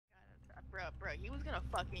up, bro. He was gonna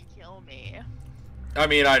fucking kill me. I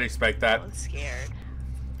mean, I'd expect that. I was scared.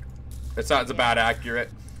 It sounds about accurate.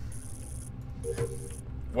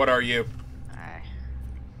 What are you?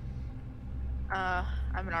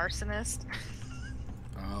 I'm an arsonist.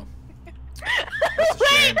 Oh. That's a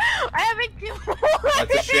shame. I haven't killed.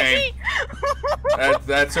 That's a shame.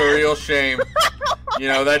 That's a real shame. You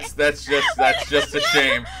know, that's just a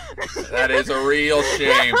shame. That is a real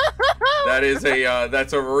shame.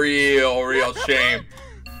 That's a real shame.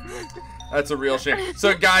 That's a real shame.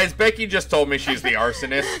 So guys, Becky just told me she's the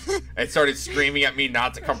arsonist and started screaming at me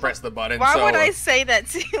not to come press the button. Why would I say that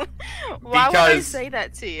to you? Why would I say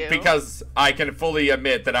that to you? Because I can fully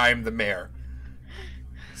admit that I am the mayor.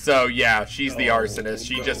 So yeah, she's the arsonist.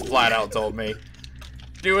 She just flat out told me.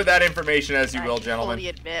 Do with that information as you will, gentlemen. I fully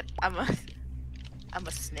admit I'm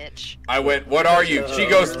a snitch. I went, what are you? She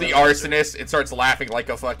goes, the arsonist, and starts laughing like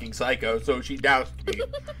a fucking psycho, so she doused me.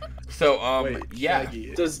 So, Wait, yeah.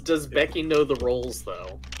 Shaggy. Does Becky know the roles,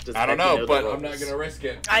 though? I don't know, but I'm not gonna risk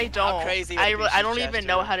it. I don't. Crazy I don't even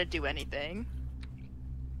know how to do anything.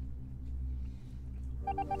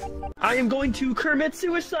 I am going to commit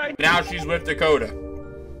suicide. Now she's with Dakota.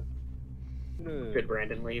 Did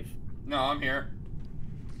Brandon leave? No, I'm here.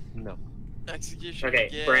 No. Execution. Okay,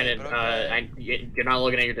 again, Brandon, but okay. you're not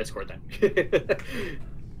looking at your Discord then.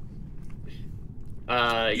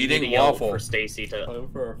 You need to Eating yell waffle. for Stacy to. Time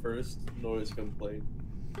for our first noise complaint.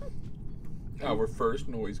 Our first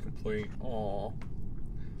noise complaint. Aww.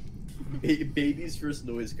 Baby's first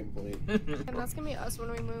noise complaint. And that's gonna be us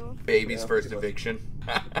when we move. Baby's Yeah, first pretty much. eviction.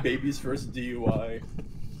 Baby's first DUI.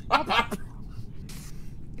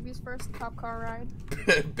 Baby's first cop car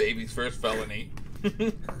ride. Baby's first felony.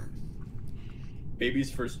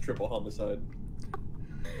 Baby's first triple homicide.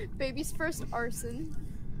 Baby's first arson.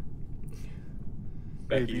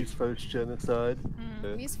 Baby's first genocide.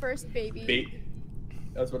 Baby's first baby.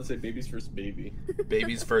 I was about to say baby's first baby.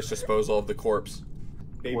 Baby's first disposal of the corpse.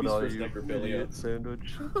 Baby's What are first you, necrophilia. idiot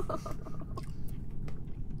sandwich?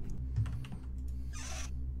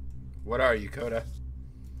 What are you, Coda?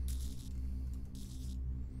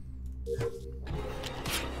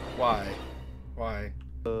 Why? Why?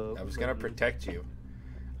 I was gonna protect you.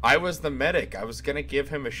 I was the medic. I was gonna give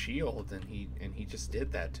him a shield, and he just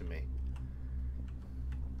did that to me.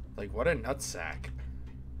 Like, what a nutsack.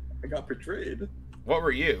 I got betrayed. What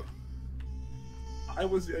were you? I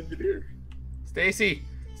was the engineer. Stacy!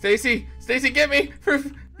 Stacy! Stacy, get me!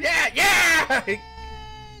 Yeah! Yeah!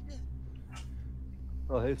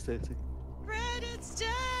 Oh, hey, Stacy. Brandon's dead!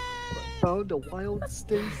 Found a wild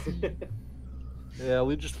Stacy. Yeah,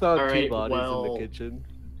 we just found Alright, two bodies in well- the kitchen.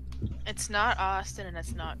 It's not Austin and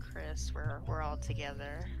it's not Chris. We're all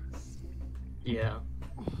together. Yeah.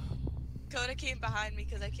 Coda came behind me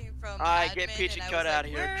because I came from Alright, admin, get Peach and I Coda was like, out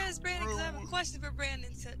of here. Where is Brandon? Because I have a question for Brandon.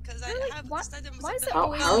 Because I Really? have Why- sent him why is something. it How,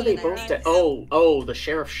 always how are they me both that dead? I- Oh, the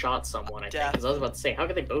sheriff shot someone, I think. Death. Because I was about to say, how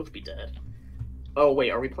could they both be dead? Oh,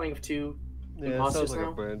 wait, are we playing with two Yeah, it imposters sounds like now?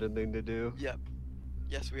 a Brandon thing to do. Yep.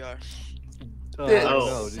 Yes, we are. Oh,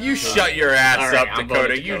 Oh. no, You just- shut your ass Alright, up, I'm Dakota.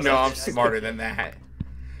 voting You Dakota. know I'm smarter than that.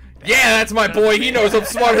 Yeah, that's my boy. He knows I'm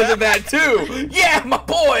smarter than that too. Yeah, my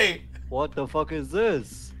boy. What the fuck is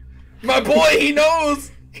this? My boy, he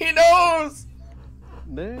knows. He knows.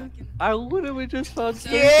 Man, I literally just found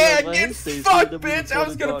Stacy. Yeah, and get Stacy fucked, and then we bitch. I was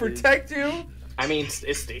found gonna bodies. protect you. I mean,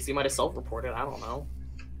 Stacy might have self-reported, I don't know.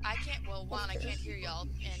 I can't, well, one, I can't hear y'all,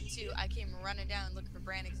 and two, I came running down looking for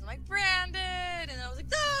Brandon because I'm like, Brandon! And I was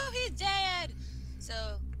like, no, he's dead! So,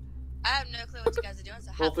 I have no clue what you guys are doing, so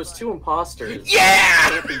Well, if have there's fun. two imposters, Yeah!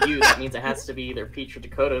 it can't be you. That means it has to be either Peach or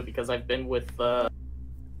Dakota because I've been with,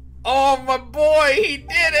 Oh, my boy, he did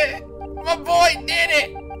it. My boy did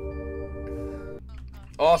it.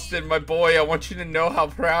 Austin, my boy, I want you to know how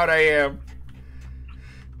proud I am.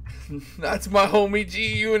 That's my homie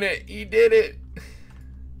G Unit. He did it.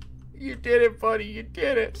 You did it, buddy. You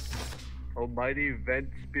did it. Almighty vent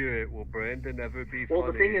spirit, will Brandon ever be Well,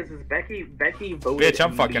 the funny? thing is Becky voted. Bitch,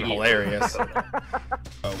 I'm fucking immediately. hilarious.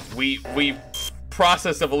 We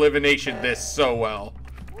process of elimination this so well.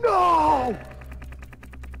 No!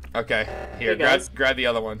 Okay, here, Hey, guys. grab the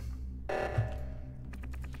other one.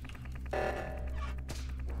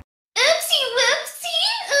 Oopsie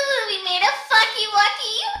whoopsie! Ooh, we made a fucky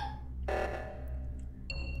wucky!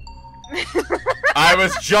 I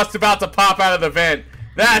was just about to pop out of the vent.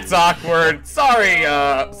 That's awkward. Sorry,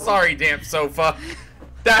 sorry, damp sofa.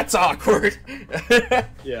 That's awkward.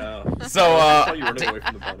 Yeah. So, I thought you were running away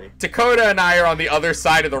from the bunny. Dakota and I are on the other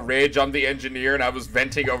side of the ridge. I'm the engineer, and I was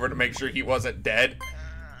venting over to make sure he wasn't dead.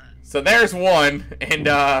 So there's one, and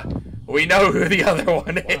we know who the other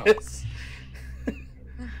one is.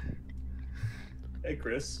 Hey,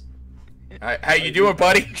 Chris. How you doing,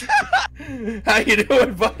 buddy? How you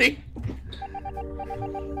doing, buddy?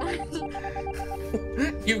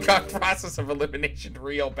 You got process of elimination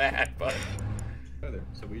real bad, bud.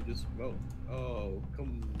 So we just vote. Oh,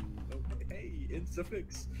 come. Okay. Hey, it's a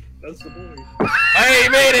fix. That's the boy. I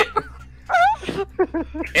made it.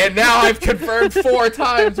 And now I've confirmed 4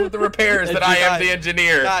 times with the repairs that I am the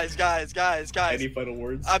engineer. Guys. Any final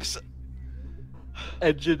words?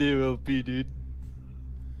 Engineer OP, dude.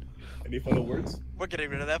 Any final words? We're getting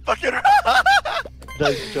rid of that fucking.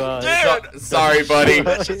 Nice try. Sorry, buddy.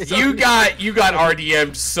 You got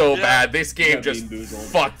RDM so bad. This game just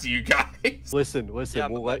fucked you guys. Listen, we'll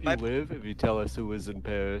let you live if you tell us who was in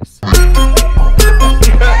Paris.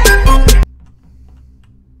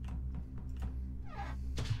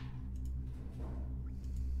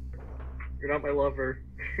 You're not my lover.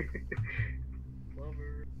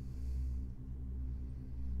 Lover.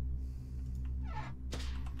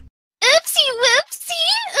 Oopsie whoopsie!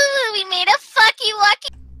 Ooh, we made a fucky wucky.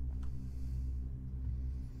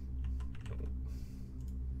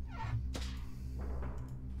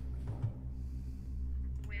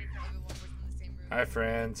 Everyone was in the same room. Hi,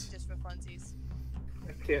 friends. Just for funsies.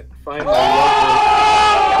 I can't find my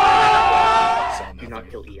lover. Do not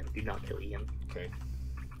kill Ian. Do not kill Ian. Okay.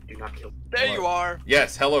 Do not kill. There you are.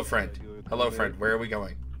 Yes, hello, friend. Hello, friend. Where are we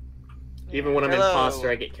going? Even when I'm Hello. imposter,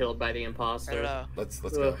 I get killed by the I don't imposter. know. Let's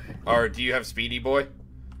go. Or do you have Speedy Boy?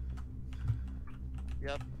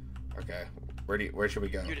 Yep. Okay. Where should we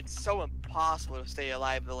go? Dude, it's so impossible to stay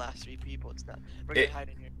alive the last 3 people. It's not. We're gonna hide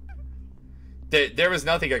in here. There was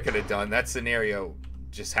nothing I could have done. That scenario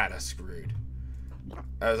just had us screwed.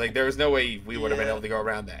 I was like, there was no way we would have been able to go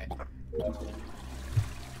around that.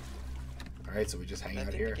 Alright, so we just hang I out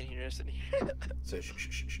think here. they can hear us in here. So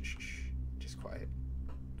shh. Just quiet.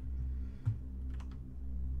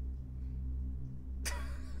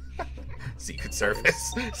 Secret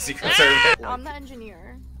Service. Secret Service. I'm the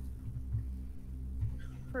engineer.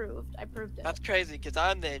 Proved. I proved it. That's crazy, because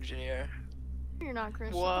I'm the engineer. You're not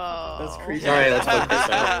Chris. Whoa. That's crazy. Alright, let's put this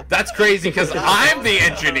out. That's crazy because I'm the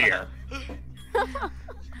engineer.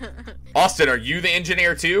 Austin, are you the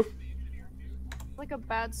engineer too? Like a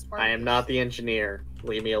bad spark. I am not the engineer.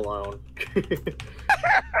 Leave me alone.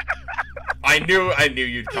 I knew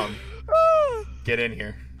you'd come. Get in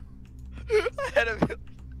here. Ahead of it.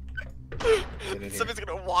 Get in here. Somebody's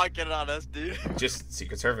gonna walk in on us, dude. Just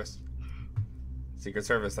Secret Service. Secret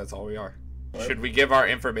Service, that's all we are. Should we give our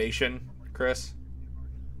information, Chris?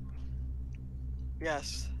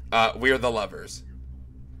 Yes. We are the lovers.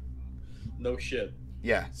 No shit.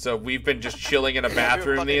 Yeah, so we've been just chilling in a We were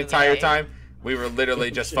bathroom fucking the in the entire night. time. We were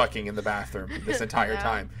literally just fucking in the bathroom this entire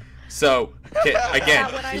time. So, Is that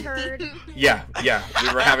again, what I heard? yeah,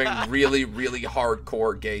 we were having really, really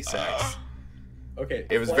hardcore gay sex. Okay.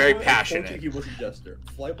 It was Flyboy, very I passionate. told you he was a jester.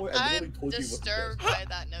 Flyboy, I I'm literally told you he was a disturbed jester. by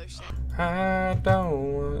that notion. I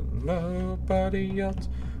don't want nobody else.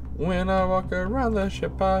 When I walk around the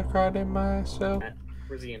ship, I cry to myself.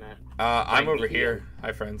 Where's Ian at? I'm over Ian. here.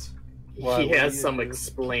 Hi, friends. Why, He what has do you some do?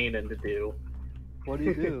 explaining to do. What do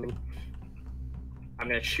you do? I'm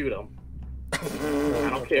gonna shoot him. I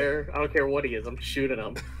don't care what he is. I'm shooting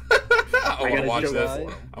him. I want to gotta watch show this.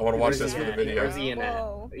 Why? I want to watch Where's this for the Ian? video. Where's Ian at?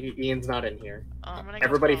 Whoa. Ian's not in here. I'm gonna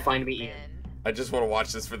Everybody go find me in. Ian. I just want to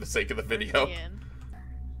watch this for the sake of the video. Ian.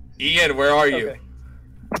 Ian, where are you?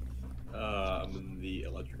 I'm in the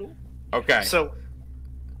electrical. Okay. So,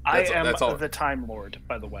 I am that's all. the Time Lord,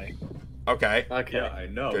 by the way. Okay. Okay. Yeah, I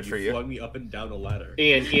know. Good for you. Flung me up and down a ladder.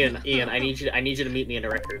 Ian, I need you to meet me in the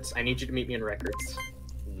records. I need you to meet me in records.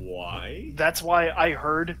 Why? That's why I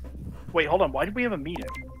heard. Wait, hold on. Why did we have a meeting?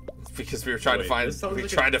 Because we were trying to Wait, find. this sounds We were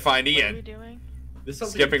like a- trying to find What are we Ian. doing? This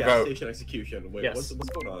sounds Skipping like a gas vote. station execution. Wait, Yes. what's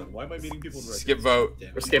going on? Why am I meeting people in records? Skip vote.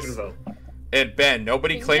 Damn. We're skipping vote. And Ben,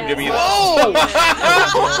 nobody Think claimed to be. Whoa!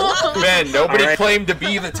 Ben, nobody Alright. claimed to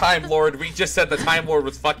be the Time Lord. We just said the Time Lord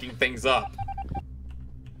was fucking things up.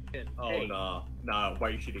 Oh, Hey, nah. Why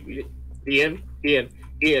are you shooting me? Ian. Hey,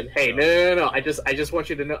 no. I just want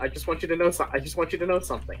you to know. I just want you to know something. I just want you to know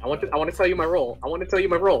something. I want to tell you my role. Come here. I want to tell you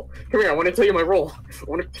my role. Come here. I just want to tell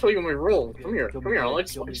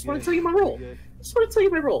you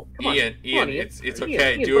my role. Come on. Ian, Come on, it's Ian,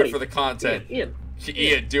 okay. Ian, Do it buddy. for the content. Ian,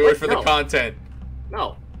 Do it for the no. content.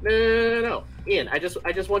 No. Ian, I just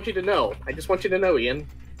want you to know. Ian.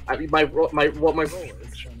 What my role is.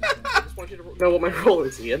 I just want you to know what my role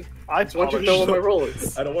is, Ian. I just want you to know what my role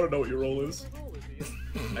is. I don't want to know what your role is.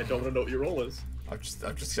 I don't want to know what your role is. I'm just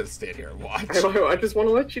gonna stand here and watch. I just want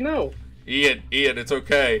to let you know. Ian, it's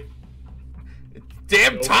okay.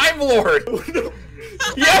 Damn No. Time Lord! Oh, no.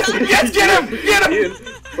 Yes, get him! Ian,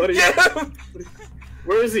 buddy. Get him!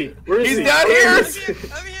 Where is he? Where is He's he? down Where here! is he?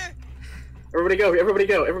 Over here. Everybody go! Everybody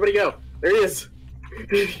go! Everybody go! There he is.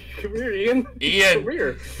 Come here, Ian. Come Ian,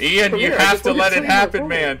 here. Ian, Come you here, I have just to wanted let to it tell you happen, my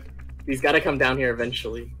man. He's got to come down here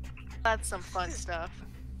eventually. That's some fun stuff.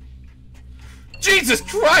 Jesus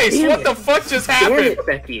Christ! Damn What it. the fuck just Damn happened? it,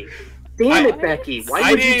 Becky. Damn it, Becky.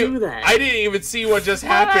 Why would you do that? I didn't even see what just Why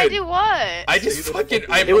happened. did I do what? I just fucking.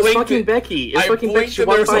 I It was blinked. fucking Becky. It was I fucking Becky. blinked She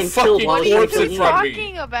and there walked was by a and killed fucking while What she are was corpse in you front of me.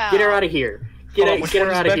 talking about? Get her out of here. Get Hold on, which her one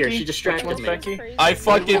is out of here. Becky? She Which distracted one's me. Becky? I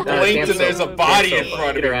fucking Damn blinked and there's a soda. body Damn in soda.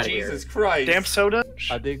 front Get her of outta me. here. Jesus Christ. Damp soda?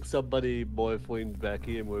 I think somebody boyfriend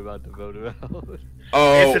Becky and we're about to vote her out.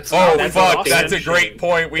 Oh, If it's not, that's fuck! awesome. That's a great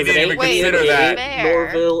point. We 'Cause it didn't ain't even Wait, consider Ian, that. It ain't Fair.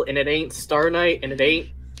 Norville, and it ain't Star Knight, and it ain't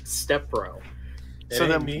Stepbro. So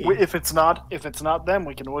then, if it's not them,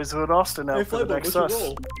 we can always vote Austin out Hey, for the Flyboy, next what's your us.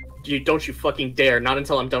 roll? Don't you fucking dare! Not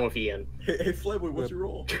until I'm done with Ian. Hey, Flyboy, what's your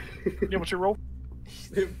roll? Yeah, what's your roll?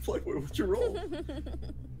 Hey, Flyboy, what's your roll?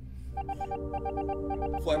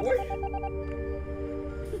 Flyboy?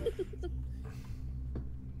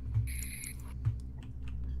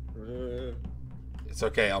 It's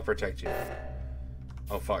okay. I'll protect you.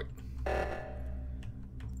 Oh fuck.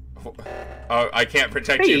 Oh, I can't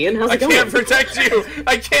protect Hey, you. Ian, how's I it going? can't protect you.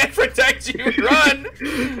 I can't protect you. Run,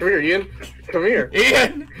 Come here, Ian. Come here.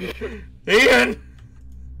 Ian. Ian.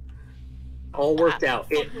 All worked out.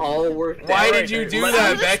 It all worked out. Why did you do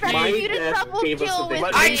that, was Becky? expecting you to My double gave us kill a with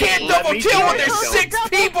bit- I me. can't Let double me kill when do it. there's Don't 6 double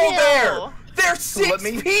people kill. there. There's 6 Let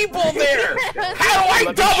me- people there. How do I Let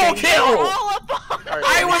me double change- kill? All up on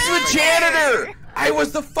I was the janitor. I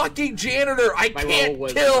was the fucking janitor. I My can't role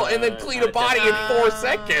was, kill and then clean a body in 4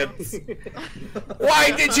 seconds.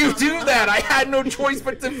 Why did you do that? I had no choice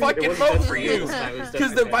but to fucking wasn't vote just for me, you. it was Because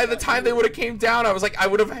definitely by the Becky. time they would have came down, I was like, I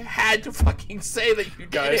would have had to fucking say that you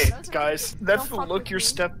did Guys, it. guys, that's the Don't fuck look with your me.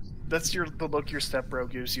 step. That's the look your stepbro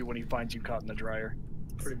gives you when he finds you caught in the dryer.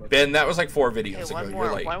 Pretty much. Ben, that was like 4 videos Okay, ago. one You're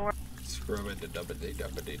more. like, One more. scrub it, dub. Is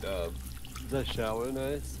that shower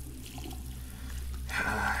nice?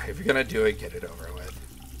 If you're gonna do it, get it over with.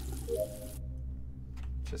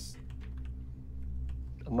 Just,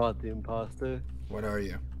 I'm not the imposter. what are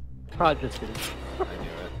you? Ah, just kidding. I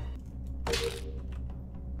knew it.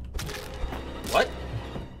 What?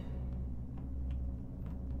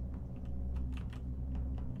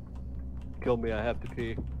 Kill me, I have to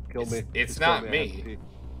pee. Kill me. It's Just not kill I have me. to pee.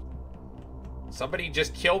 Somebody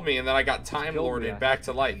just killed me and then I got time killed me, lorded I back have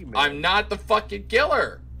to to life. pee, man. I'm not the fucking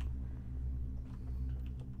killer.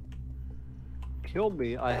 Kill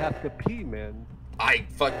me, I have to pee, man. I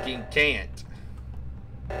fucking can't.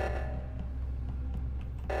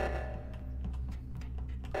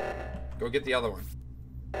 Go get the other one.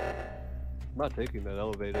 I'm not taking that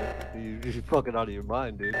elevator. You're fucking out of your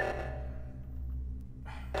mind, dude.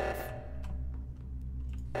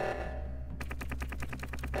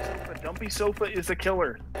 The dumpy sofa is a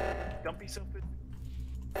killer. Dumpy sofa.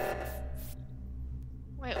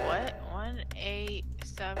 Wait, what?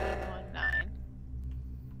 18719.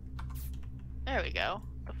 There we go.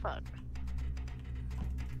 The fuck?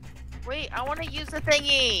 Wait, I want to use the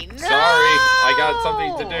thingy. No! Sorry, I got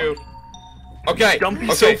something to do. Okay. Dumpy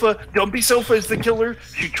okay. sofa. Dumpy sofa is the killer.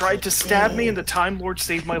 She tried to stab me, and the Time Lord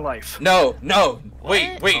saved my life. No.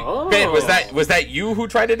 Wait. Oh. Ben, was that you who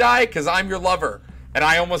tried to die? Cause I'm your lover, and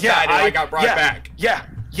I almost died, and I got brought back. Yeah.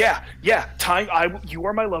 You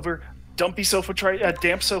are my lover. Damp sofa tried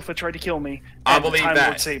to kill me. I and believe the Time that.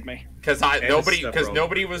 Lord saved me. Cause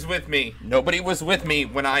nobody was with me. Nobody was with me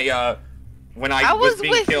when I was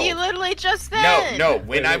being with killed. you literally just then. No.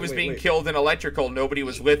 When I was wait, being wait. killed in electrical, nobody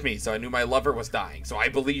was with me, so I knew my lover was dying. So I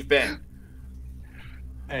believe Ben.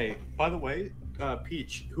 Hey, by the way,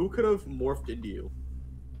 Peach, who could have morphed into you?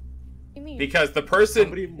 You mean? Because the person.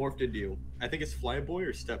 Somebody morphed into you. I think it's Flyboy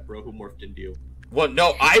or Stepbro who morphed into you. Well,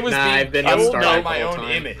 no, I was I've being been on killed Star by Knight my the whole own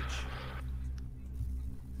time. image.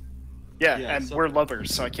 Yeah, Yeah, and so- we're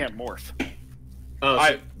lovers, so I can't morph. Oh,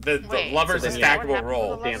 so The Wait, lover's so a then yeah. stackable role.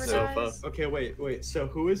 What happened to the Damn lover sofa. guys? Okay, wait. So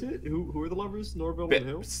who is it? Who are the lovers? Norville and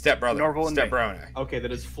who? Stepbrother. Norval and me. Stepbrona. Okay,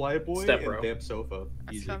 that is Flyboy Stepbro. and Damp Sofa.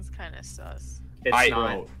 That Easy. sounds kind of sus. it's I-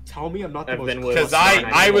 not. Bro, tell me I'm not the I've most. been with- Because Well, it's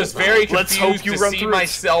not I an was animal very time. Let's confused hope you to run see through it.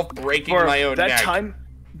 myself breaking Bro, my own that neck.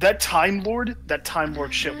 Time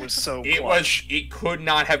Lord shit was so clutch. It could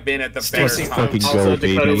not have been at the Stacy better time. fucking Also, go,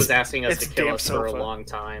 Dakota baby. was asking us It's to kill damn us for a sofa. long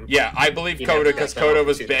time. Yeah, I believe He Coda never because got that Coda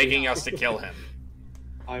was opportunity. begging us to kill him.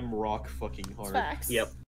 I'm rock fucking hard. Facts. Yep.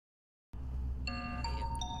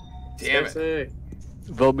 Damn it. Stay.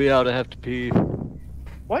 Vote me out, I have to pee.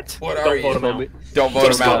 What? What Don't are vote you? him out. me. Don't vote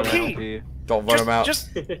Just him go out. pee. Pee. Don't vote him out. Just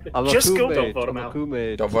I'm a Just go, crewmate. don't vote him I'm a out.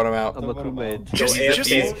 crewmate. Don't vote him out. I'm a crewmate. Go Just- AFK.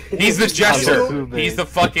 just- He's the jester. crewmate. He's the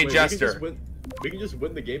fucking Wait, we can just jester. win- We can just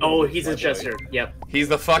win the game. Oh, he's a jester. Yep. He's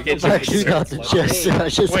the fucking I'm actually not the jester. jester. I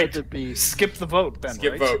just Wait, have to be. skip the vote, Ben.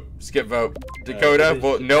 Skip right? vote. Skip vote.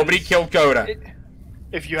 Dakota, nobody kill Coda.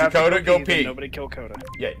 If you have Dakota, to go then pee. nobody kill Coda.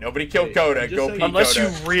 Yeah, nobody kill Coda. just Go say- pee, Unless Coda.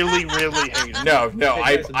 you really, really hate him. No,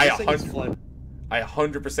 Hey, guys, I I'm just saying he's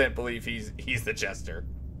 100% believe he's the jester.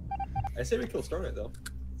 I say we kill Starlight though.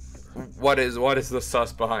 What is the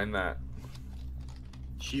sus behind that?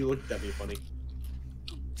 She looked at me funny.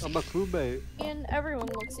 I'm a crewmate. And everyone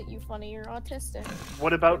looks at you funny. You're autistic.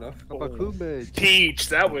 What about Fair enough. I'm a crewmate. Peach?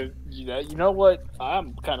 That was you know what?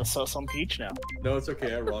 I'm kind of sus on Peach now. No, it's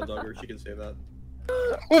okay. I raw dog her. She can say that.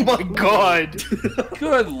 Oh my god!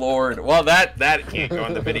 Good lord. Well, that can't go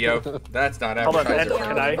on the video. That's not Hold on, advertiser Ed, friendly.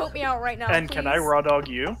 can I- Vote me out right now. And please. can I raw dog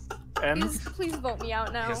you? And Please vote me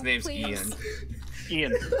out now. His name's please.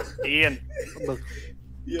 Ian. Ian,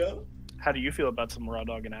 Yeah. how do you feel about some raw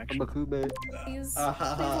dog in I'm action? a crewmate. Please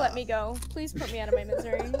let me go. Please put me out of my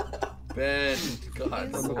misery. Ben,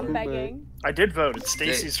 God. Please, I'm a I'm crewmate. begging. I did vote. It's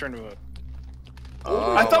Stacy's turn to vote.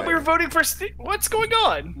 Oh, I thought we my- were voting for What's going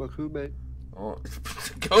on? I'm a crewmate. Oh.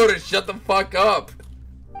 Dakota, shut the fuck up.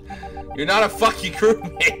 You're not a fucking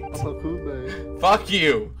crewmate. I'm a crewmate. Fuck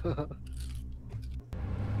you.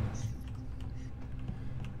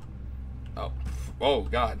 Oh. Oh,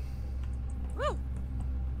 God. Woo.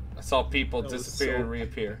 I saw people That was disappear so- and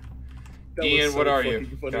reappear. That was Ian, so what are you?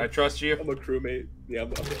 fucking funny. Can I trust you? I'm a crewmate. Yeah,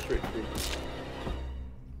 I'm a straight crew.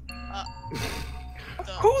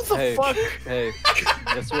 Who the Hey. fuck? Hey,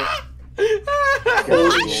 guess what?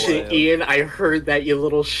 Holy Oh, shit, yeah. Ian! I heard that, you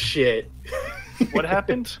little shit. What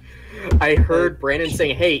happened? I heard Brandon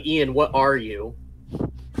saying, "Hey, Ian, what are you?"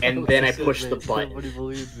 And then I pushed the button. Nobody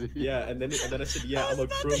believes me. Yeah, and then I said, yeah, I'm a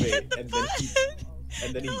crewmate,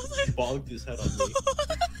 and then he bonked his head on me.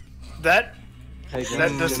 That Hey, that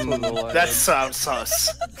guys, doesn't guess what? that sounds sus.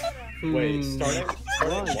 Wait, Hmm. Starlight Why?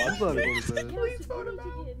 You watched gotta me? go to bed.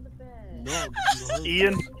 No,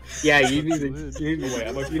 Ian, Yeah, you need to. Wait,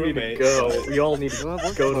 I'm a You need to crewmate. go. We all need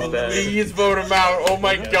to go to bed. Please vote him out. Oh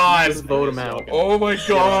my God. Just vote him out. Oh my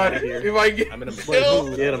God. outta here. If I get I'm gonna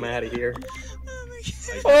killed. Get him out of here.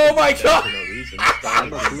 Oh my God. For no reason.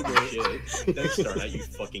 Starlight didn't do shit. Thanks, Starlight, you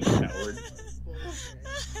fucking coward.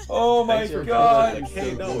 Oh my Thanks for God. Like,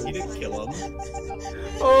 hey, no, he didn't kill him.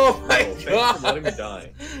 Oh my No, thanks for letting me God.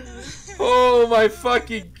 die. Oh my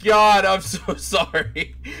fucking God. I'm so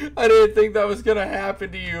sorry. I didn't think that was gonna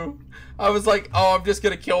happen to you. I was like, oh, I'm just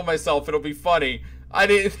gonna kill myself. It'll be funny. I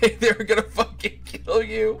didn't think they were gonna fucking kill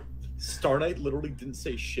you. Starlight literally didn't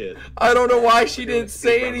say shit. I don't know why she didn't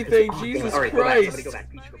say anything. Jesus Alright, go back. Christ. Somebody go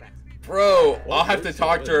back. Peach, go back. Bro, I'll have to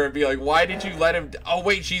talk to her and be like, why did you let him... Oh,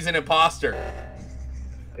 wait, she's an imposter.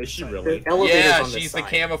 Is she really? The elevator's Yeah, on this she's the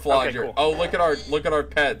side. camouflager. Okay, cool. Oh, look at our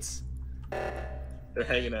pets. They're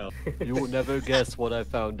hanging out. You will never guess what I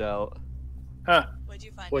found out. huh? What'd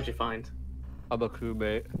you find? What'd you find? I'm a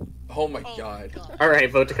crewmate. Oh my Oh, God. Alright,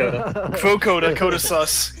 vote Dakota. Vote Coda. Coda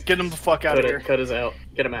sus. Get him the fuck out of here. Dakota's out.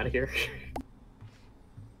 Get him out of here.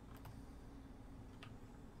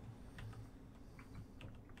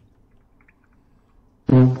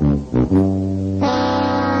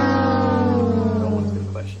 No one's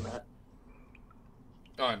gonna question that.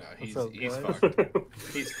 Oh, no, he's up, guys?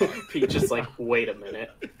 fucked. He's fucked. Peach is like, wait a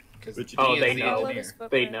minute. Because Oh, they the know. engineer.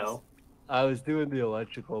 They know. I was doing the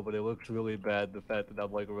electrical, but it looks really bad. The fact that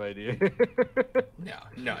I'm like right here.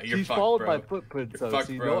 No, you're She's fucked, followed bro. my footprints, You're so fucked,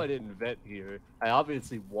 you bro. know I didn't vent here. I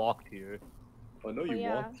obviously walked here. I know you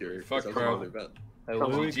Yeah. walked here. Fuck, because I was bro. on the event. I Come on,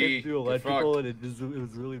 literally GG, came through you're electrical, fucked. and it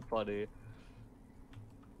was really funny.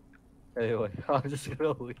 Anyway, I'm just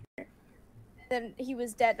gonna leave. Then he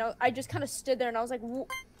was dead. And I just kind of stood there and I was like,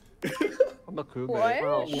 I'm a crewmate. what?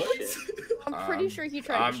 Oh, What? shit. I'm pretty sure he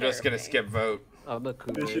tried I'm to just sheriff gonna me. skip vote. I'm a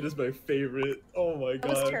This shit crewmate. is my favorite. Oh my That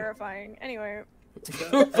was god. terrifying. Anyway,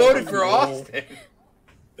 Who voted for roll. Austin?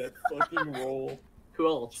 That fucking roll. Who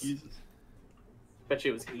else? Jesus. Bet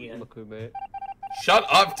you it was I'm Ian. a crewmate. Shut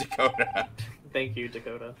up, Dakota. Thank you,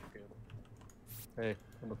 Dakota. Hey,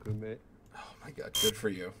 I'm a crewmate. Oh my God, good for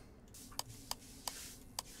you.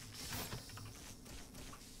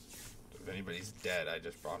 If anybody's dead, I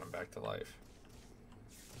just brought him back to life.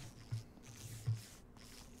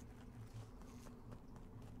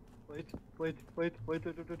 Wait.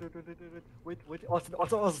 Austin.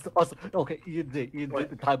 Okay, Ian did.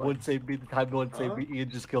 The time one saved me. The time no one saved me. Ian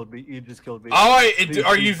just killed me. Oh, Please,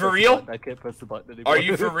 are you please for press the real? button. I can't press the button anymore. Are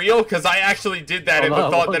you for real? Because I actually did that and Oh, no,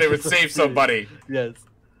 thought that it would 100% save somebody. Yes.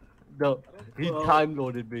 No, he time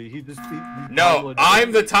lorded me. He No,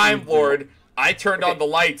 I'm the Time Lord. I turned on the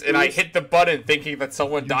lights and I hit the button thinking that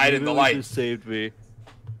someone died in the You light. just saved me.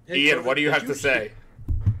 Ian, what do you have to say?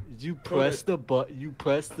 You pressed you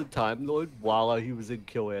pressed the Time Lord while he was in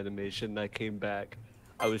kill animation, and I came back.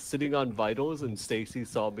 I was sitting on vitals, and Stacy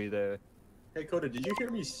saw me there. Hey, Coda, did you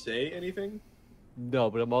hear me say anything?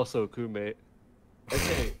 No, but I'm also a crewmate.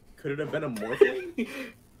 Okay, could it have been a morphling?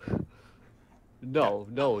 No,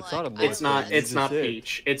 it's not a morphling. It's not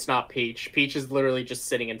Peach. It's not Peach. Peach is literally just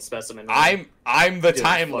sitting in specimen. I'm the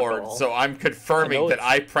Time Lord, so I'm confirming that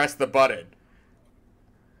I pressed the button.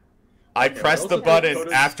 I pressed the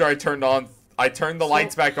button after I turned the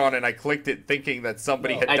lights back on, and I clicked it thinking that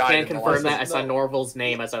somebody had died. I can't confirm that. I saw Norval's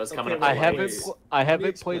name as I was coming up. I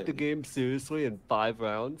haven't played the game seriously in 5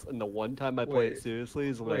 rounds, and the one time I played it seriously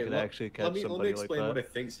is when I could actually catch somebody like that. Let me explain what I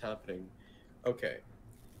think's happening. Okay,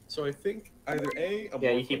 so I think either A,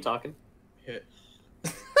 you keep talking. Hit.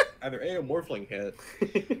 Either A, a morphling hit,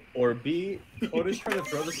 or B, Coda's trying to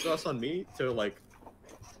throw this sus on me to like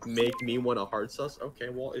make me want a hard sus. Okay,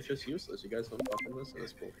 well it's just useless. You guys don't fucking listen.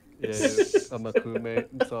 It's cool. Yeah, I'm a crewmate.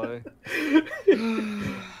 I'm sorry.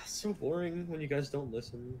 So boring when you guys don't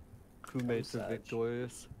listen. Crewmates are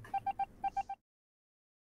victorious.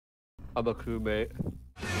 I'm a crewmate.